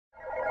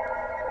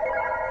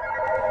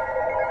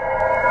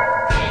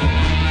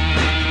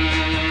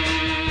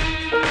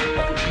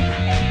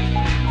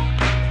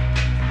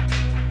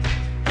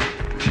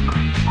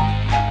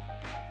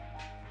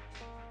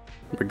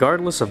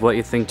Regardless of what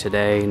you think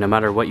today, no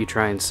matter what you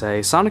try and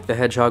say, Sonic the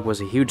Hedgehog was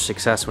a huge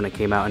success when it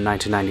came out in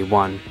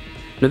 1991.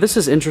 Now this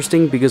is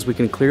interesting because we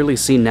can clearly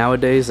see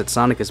nowadays that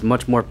Sonic is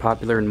much more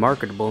popular and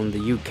marketable in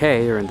the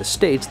UK or in the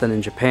States than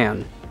in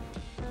Japan.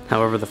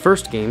 However, the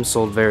first game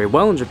sold very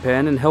well in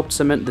Japan and helped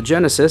cement the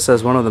Genesis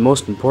as one of the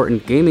most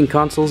important gaming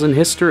consoles in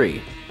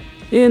history.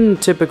 In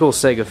typical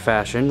Sega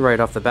fashion,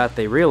 right off the bat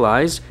they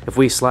realized, if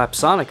we slap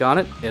Sonic on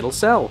it, it'll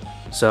sell.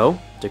 So,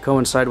 to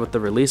coincide with the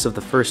release of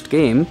the first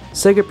game,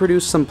 Sega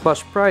produced some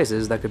plush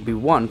prizes that could be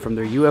won from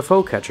their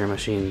UFO catcher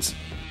machines.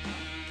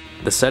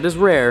 The set is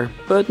rare,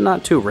 but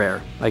not too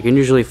rare. I can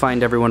usually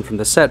find everyone from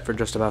the set for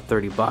just about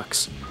 30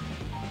 bucks.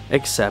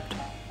 Except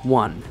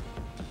one.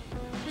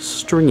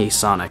 Stringy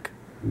Sonic.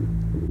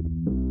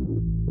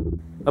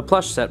 A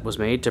plush set was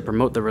made to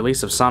promote the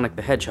release of Sonic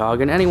the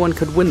Hedgehog, and anyone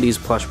could win these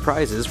plush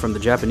prizes from the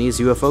Japanese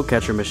UFO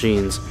catcher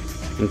machines.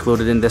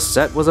 Included in this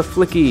set was a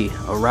Flicky,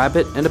 a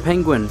rabbit, and a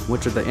penguin,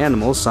 which are the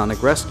animals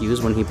Sonic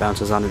rescues when he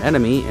bounces on an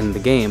enemy in the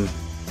game.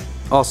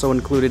 Also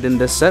included in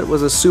this set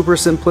was a super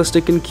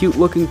simplistic and cute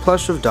looking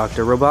plush of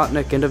Dr.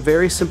 Robotnik and a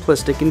very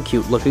simplistic and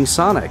cute looking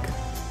Sonic.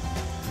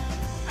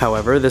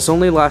 However, this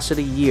only lasted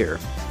a year.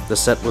 The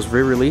set was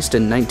re-released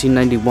in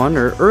 1991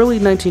 or early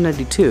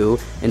 1992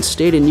 and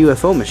stayed in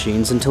UFO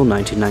machines until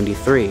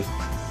 1993.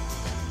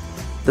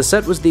 The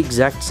set was the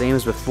exact same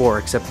as before,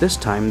 except this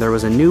time there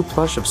was a new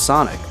plush of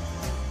Sonic.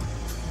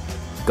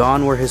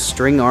 Gone were his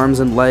string arms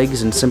and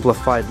legs and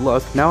simplified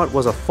look, now it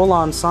was a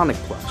full-on Sonic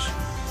plush,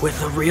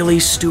 with a really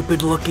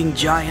stupid looking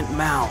giant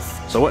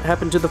mouth. So what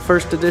happened to the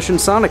first edition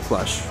Sonic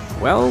plush?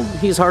 Well,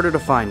 he's harder to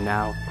find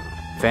now.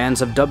 Fans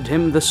have dubbed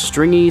him the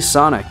Stringy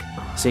Sonic,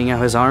 seeing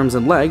how his arms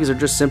and legs are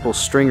just simple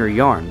string or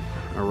yarn.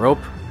 Or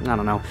rope? I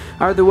don't know.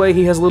 Either way,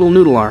 he has little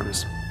noodle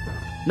arms.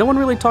 No one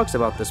really talks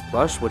about this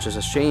plush, which is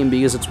a shame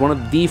because it's one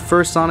of the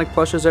first Sonic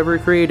plushes ever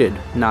created.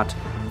 Not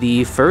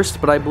the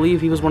first, but I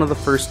believe he was one of the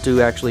first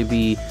to actually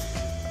be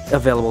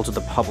available to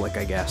the public,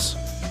 I guess.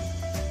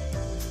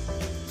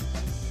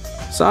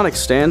 Sonic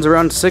stands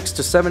around 6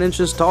 to 7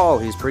 inches tall.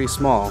 He's pretty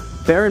small.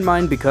 Bear in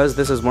mind, because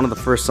this is one of the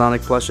first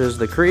Sonic plushes,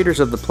 the creators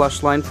of the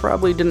plush line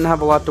probably didn't have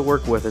a lot to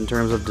work with in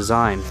terms of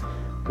design.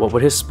 What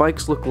would his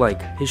spikes look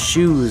like? His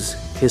shoes?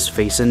 His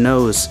face and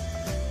nose?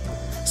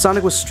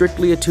 Sonic was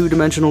strictly a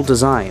two-dimensional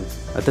design.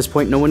 At this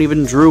point, no one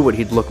even drew what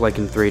he'd look like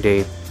in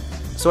 3D.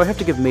 So I have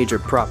to give major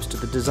props to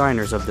the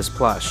designers of this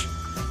plush.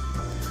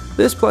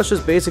 This plush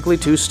is basically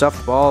 2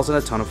 stuffed balls and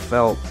a ton of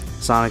felt.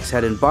 Sonic's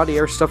head and body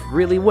are stuffed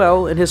really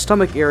well, and his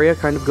stomach area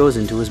kind of goes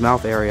into his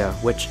mouth area,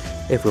 which,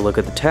 if we look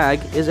at the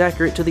tag, is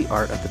accurate to the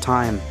art at the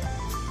time.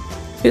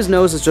 His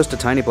nose is just a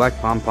tiny black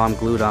pom-pom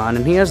glued on,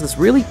 and he has this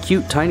really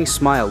cute tiny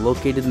smile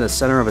located in the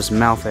center of his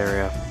mouth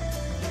area.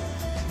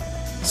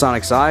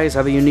 Sonic's eyes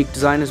have a unique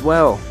design as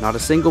well. Not a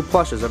single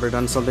plush has ever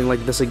done something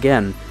like this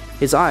again.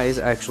 His eyes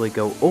actually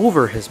go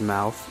over his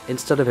mouth,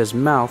 instead of his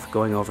mouth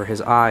going over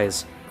his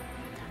eyes.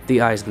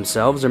 The eyes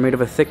themselves are made of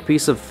a thick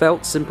piece of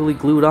felt simply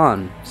glued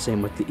on,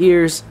 same with the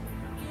ears,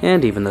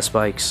 and even the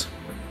spikes.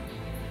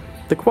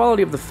 The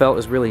quality of the felt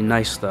is really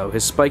nice though.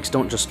 His spikes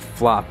don't just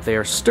flop, they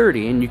are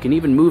sturdy and you can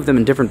even move them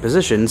in different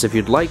positions if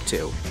you'd like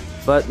to,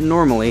 but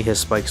normally his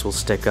spikes will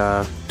stick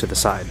to the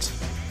sides.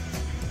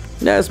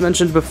 As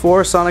mentioned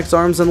before, Sonic's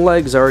arms and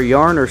legs are a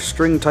yarn or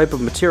string type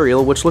of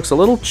material which looks a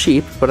little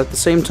cheap, but at the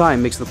same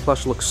time makes the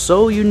plush look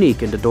so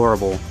unique and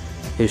adorable.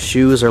 His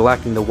shoes are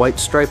lacking the white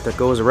stripe that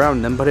goes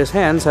around them, but his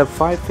hands have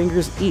 5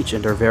 fingers each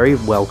and are very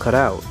well cut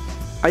out.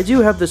 I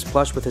do have this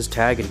plush with his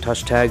tag and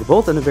touch tag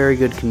both in a very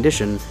good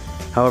condition.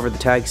 However, the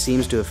tag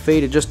seems to have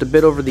faded just a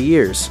bit over the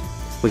years.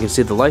 We can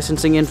see the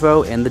licensing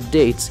info and the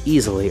dates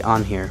easily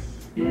on here.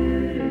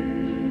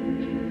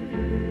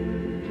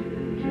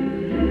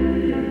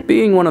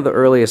 Being one of the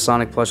earliest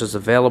Sonic plushes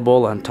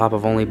available, on top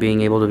of only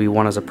being able to be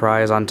won as a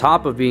prize, on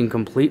top of being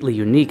completely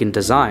unique in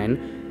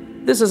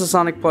design, this is a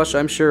Sonic plush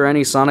I'm sure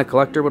any Sonic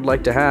collector would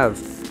like to have.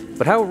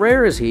 But how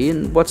rare is he,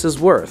 and what's his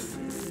worth?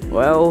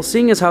 Well,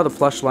 seeing as how the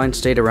plush line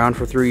stayed around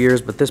for 3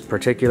 years, but this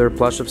particular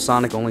plush of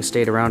Sonic only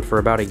stayed around for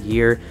about a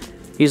year,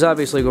 he's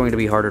obviously going to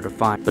be harder to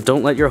find. But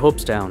don't let your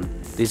hopes down.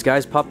 These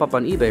guys pop up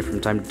on eBay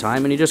from time to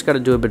time, and you just gotta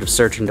do a bit of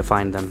searching to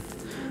find them.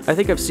 I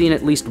think I've seen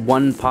at least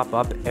one pop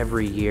up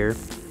every year.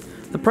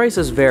 The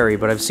prices vary,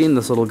 but I've seen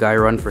this little guy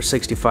run for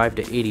 $65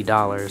 to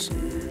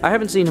 $80. I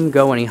haven't seen him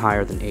go any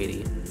higher than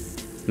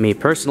 $80. Me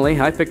personally,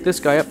 I picked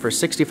this guy up for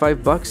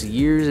 65 bucks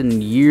years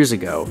and years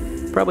ago,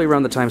 probably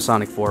around the time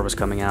Sonic 4 was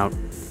coming out.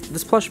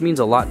 This plush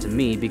means a lot to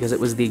me because it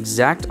was the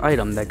exact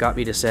item that got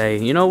me to say,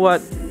 you know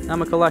what,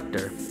 I'm a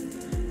collector.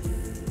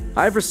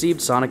 I've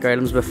received Sonic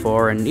items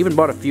before and even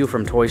bought a few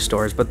from toy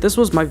stores, but this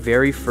was my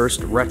very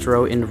first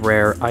retro and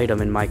rare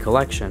item in my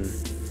collection.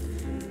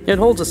 It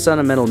holds a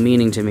sentimental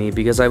meaning to me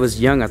because I was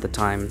young at the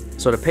time,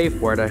 so to pay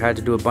for it I had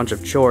to do a bunch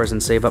of chores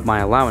and save up my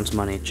allowance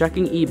money,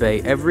 checking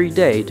eBay every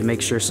day to make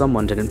sure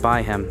someone didn't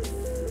buy him.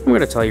 I'm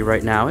gonna tell you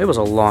right now, it was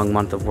a long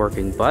month of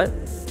working, but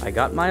I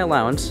got my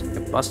allowance,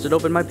 I busted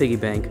open my piggy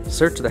bank,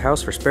 searched the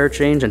house for spare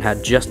change, and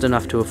had just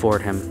enough to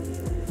afford him.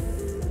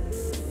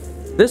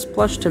 This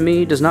plush to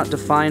me does not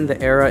define the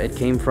era it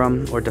came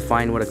from or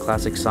define what a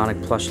classic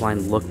Sonic plush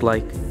line looked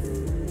like.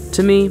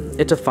 To me,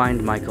 it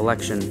defined my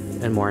collection,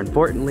 and more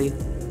importantly,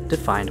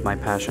 defined my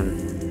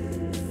passion.